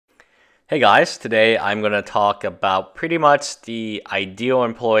Hey guys, today I'm going to talk about pretty much the ideal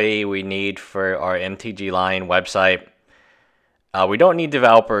employee we need for our MTG Line website. We don't need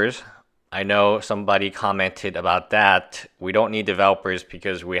developers. I know somebody commented about that. We don't need developers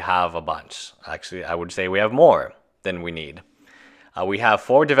because we have a bunch. Actually, I would say we have more than we need. We have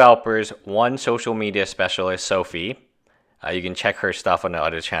 4 developers, 1 social media specialist, Sophie. You can check her stuff on the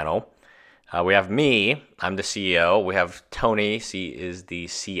other channel. We have me, I'm the CEO. We have Tony, she is the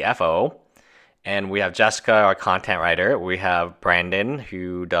CFO. And we have Jessica, our content writer. We have Brandon,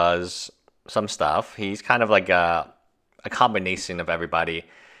 who does some stuff. He's kind of like a combination of everybody.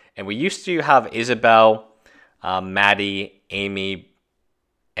 And we used to have Isabel, Maddie, Amy,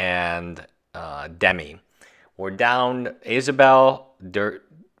 and Demi. We're down Isabel,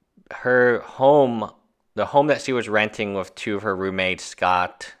 her home, the home that she was renting with 2 of her roommates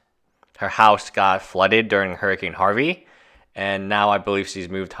her house got flooded during Hurricane Harvey. And now I believe she's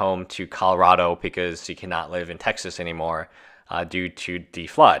moved home to Colorado because she cannot live in Texas anymore due to the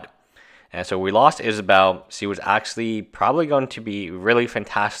flood. And so we lost Isabel. She was actually probably going to be really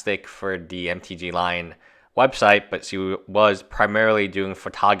fantastic for the MTG Line website, but she was primarily doing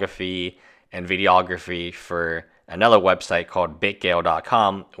photography and videography for another website called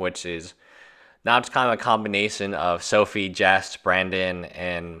bitgale.com, which is now it's kind of a combination of Sophie, Jess, Brandon,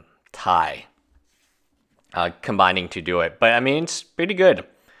 and Ty. Combining to do it. But I mean, it's pretty good.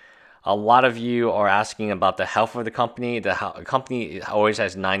 A lot of you are asking about the health of the company. The company always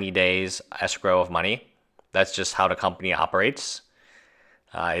has 90 days escrow of money. That's just how the company operates.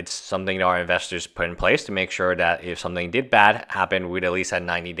 It's something that our investors put in place to make sure that if something did bad happen, we'd at least have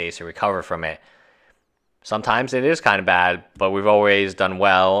 90 days to recover from it. Sometimes it is kind of bad, but we've always done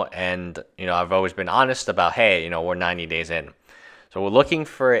well. And, I've always been honest about, hey, we're 90 days in. So we're looking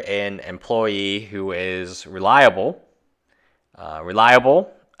for an employee who is reliable,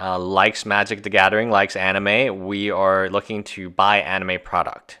 likes Magic the Gathering, likes anime. We are looking to buy anime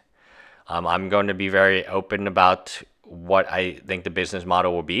product. I'm going to be very open about what I think the business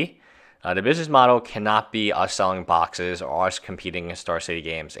model will be. The business model cannot be us selling boxes or us competing in Star City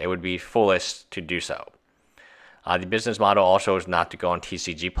games. It would be foolish to do so. The business model also is not to go on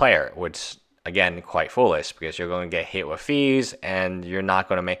TCG Player, which again, quite foolish because you're going to get hit with fees and you're not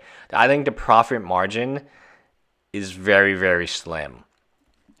going to make... I think the profit margin is very, very slim.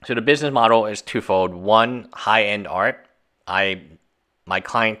 So the business model is twofold. One, high-end art. My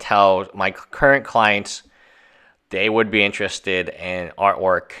current clients, they would be interested in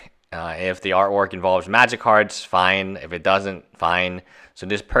artwork. If the artwork involves magic cards, fine. If it doesn't, fine. So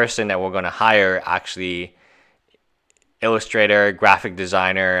this person that we're going to hire actually... illustrator, graphic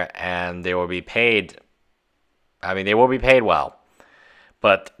designer, and they will be paid. They will be paid well.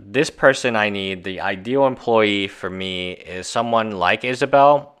 But this person I need, the ideal employee for me, is someone like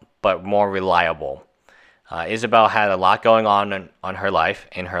Isabel, but more reliable. Isabel had a lot going on in her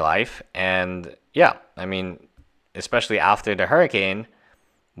life, and yeah, especially after the hurricane,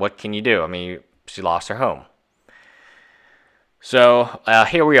 what can you do? She lost her home. So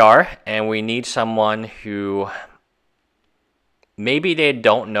here we are, and we need someone who... maybe they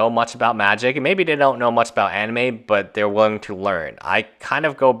don't know much about Magic, and maybe they don't know much about anime, but they're willing to learn. I kind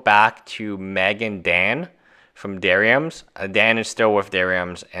of go back to Meg and Dan from Darium's. Dan is still with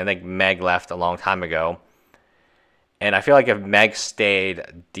Darium's, and I think Meg left a long time ago. And I feel like if Meg stayed,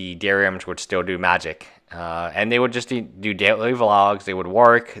 the Darium's would still do Magic. And they would just do daily vlogs, they would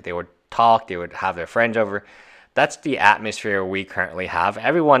work, they would talk, they would have their friends over. That's the atmosphere we currently have.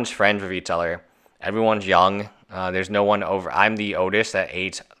 Everyone's friends with each other. Everyone's young. There's no one over. I'm the oldest at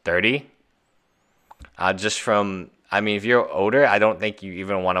age 30. If you're older, I don't think you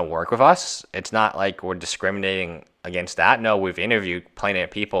even want to work with us. It's not like we're discriminating against that. No, we've interviewed plenty of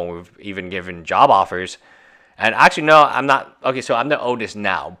people, and we've even given job offers. And actually, no, I'm not. Okay, so I'm the oldest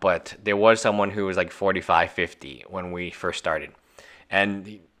now, but there was someone who was like 45, 50 when we first started.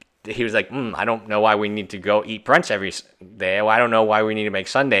 And he was like, I don't know why we need to go eat brunch every day. I don't know why we need to make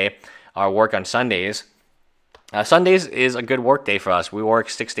Sunday or work on Sundays. Sundays is a good work day for us. We work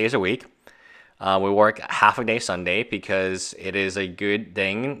 6 days a week. We work half a day Sunday because it is a good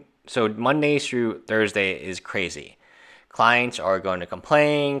thing. So Monday through Thursday is crazy. Clients are going to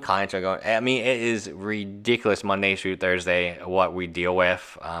complain. It is ridiculous Monday through Thursday what we deal with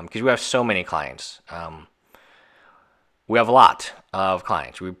because we have so many clients. We have a lot of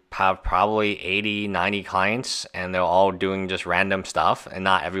clients. We have probably 80, 90 clients, and they're all doing just random stuff, and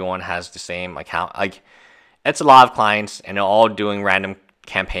not everyone has the same account. It's a lot of clients, and they're all doing random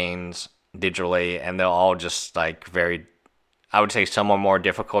campaigns digitally, and they're all just very, I would say some are more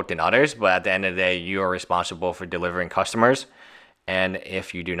difficult than others, but at the end of the day, you are responsible for delivering customers, And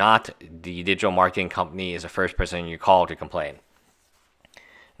if you do not, the digital marketing company is the first person you call to complain.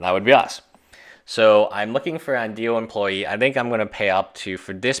 And that would be us. So I'm looking for an ideal employee. I think I'm going to pay up to,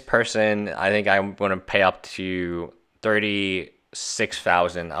 for this person, I think I'm going to pay up to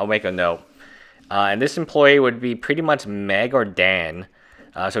 $36,000. I'll make a note. And this employee would be pretty much Meg or Dan.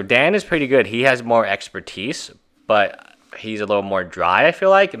 So Dan is pretty good. He has more expertise, but he's a little more dry, I feel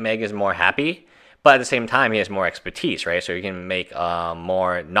like. Meg is more happy, but at the same time, he has more expertise, right? So you can make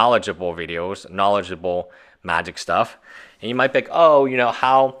more knowledgeable videos, knowledgeable magic stuff. And you might be like, oh, you know,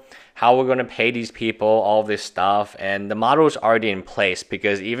 how we're going to pay these people, all this stuff. And the model is already in place,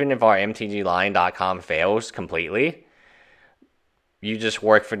 because even if our mtgline.com fails completely, you just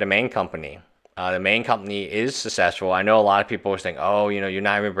work for the main company. The main company is successful. I know a lot of people are saying, oh, you know, you're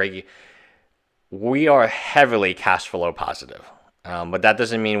not even breaking. We are heavily cash flow positive. But that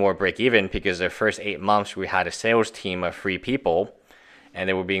doesn't mean we're break even, because the first 8 months we had a sales team of 3 people, and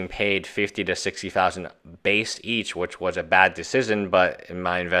they were being paid $50,000 to $60,000 base each, which was a bad decision, but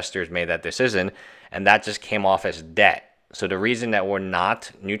my investors made that decision, and that just came off as debt. So the reason that we're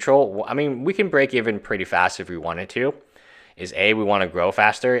not neutral, I mean, we can break even pretty fast if we wanted to, is A, we want to grow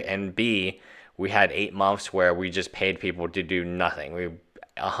faster, and B, we had 8 months where we just paid people to do nothing. We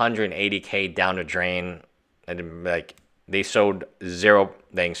 $180K down the drain, and like they sold 0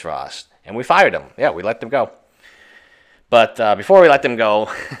 things for us, and we fired them. Yeah, we let them go. But before we let them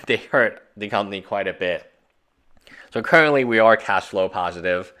go, they hurt the company quite a bit. So currently we are cash flow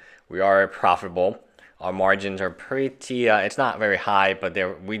positive. We are profitable. Our margins are pretty, it's not very high, but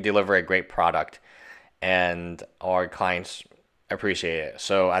we deliver a great product, and our clients appreciate it.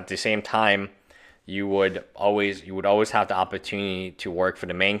 So at the same time, you would always have the opportunity to work for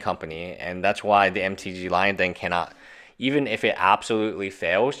the main company, and that's why the MTG line thing cannot, even if it absolutely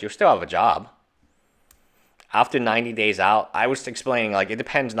fails, you'll still have a job. After 90 days out, I was explaining, like, it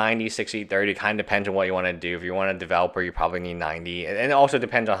depends, 90, 60, 30, kind of depends on what you want to do. If you want a developer, you probably need 90, and it also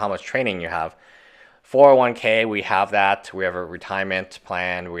depends on how much training you have. 401k, we have that. We have a retirement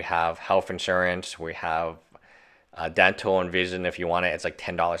plan. We have health insurance. We have dental and vision if you want it. It's like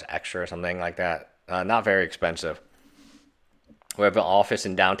 $10 extra or something like that. Not very expensive. We have an office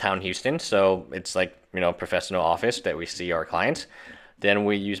in downtown Houston, so it's like, you know, professional office that we see our clients. Then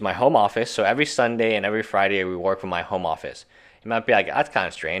we use my home office. So every Sunday and every Friday we work from my home office. You might be like, that's kind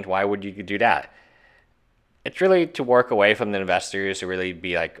of strange. Why would you do that? It's really to work away from the investors, to really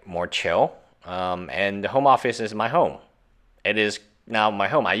be like more chill. And the home office is my home. It is now my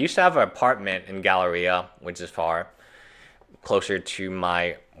home. I used to have an apartment in Galleria, which is closer to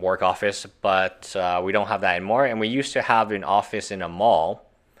my work office, but we don't have that anymore. And we used to have an office in a mall,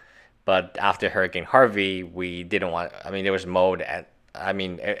 but after Hurricane Harvey, we didn't want, I mean, there was mold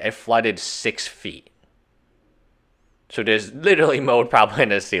it flooded 6 feet. So there's literally mold probably in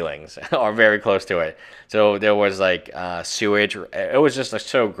the ceilings or very close to it. So there was like sewage. It was just like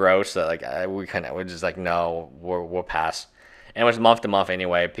so gross that like we're just like, no, we'll pass. And it was month to month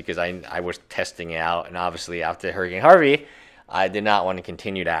anyway, because I was testing it out. And obviously after Hurricane Harvey, I did not want to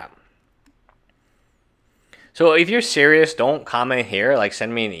continue that. So if you're serious, don't comment here. Like,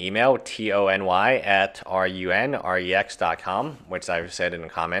 send me an email, tony@runrex.com, which I've said in the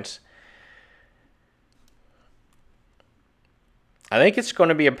comments. I think it's going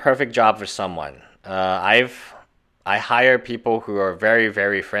to be a perfect job for someone. I hire people who are very,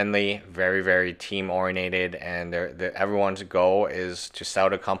 very friendly, very, very team oriented, and everyone's goal is to sell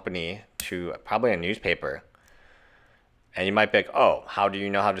the company to probably a newspaper. And you might be like, oh, how do you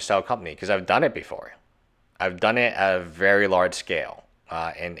know how to sell a company? Because I've done it before. I've done it at a very large scale,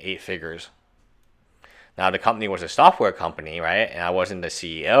 in 8 figures. Now, the company was a software company, right? And I wasn't the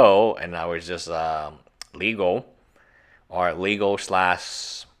CEO, and I was just legal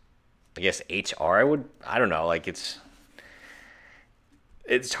slash, I guess, HR. I don't know. Like, it's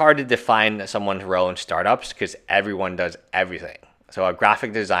hard to define someone's role in startups, because everyone does everything. So a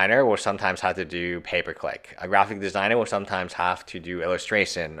graphic designer will sometimes have to do pay-per-click. A graphic designer will sometimes have to do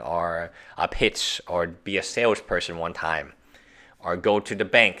illustration or a pitch, or be a salesperson one time, or go to the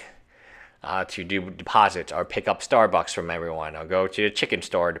bank to do deposits, or pick up Starbucks from everyone, or go to the chicken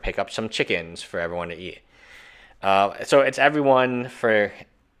store to pick up some chickens for everyone to eat. So it's everyone for.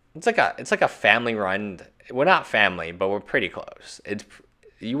 It's like a family run. We're not family, but we're pretty close.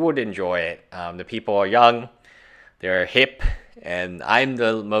 You would enjoy it. The people are young, they're hip. And I'm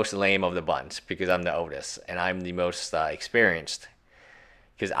the most lame of the bunch, because I'm the oldest, and I'm the most experienced.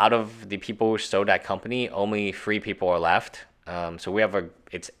 Because out of the people who sold that company, only 3 people are left. So we have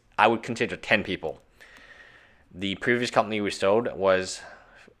I would consider 10 people. The previous company we sold was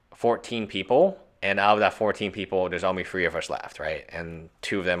 14 people, And out of that 14 people, there's only 3 of us left, right? And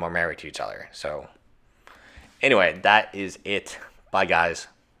 2 of them are married to each other. So anyway, that is it. Bye, guys.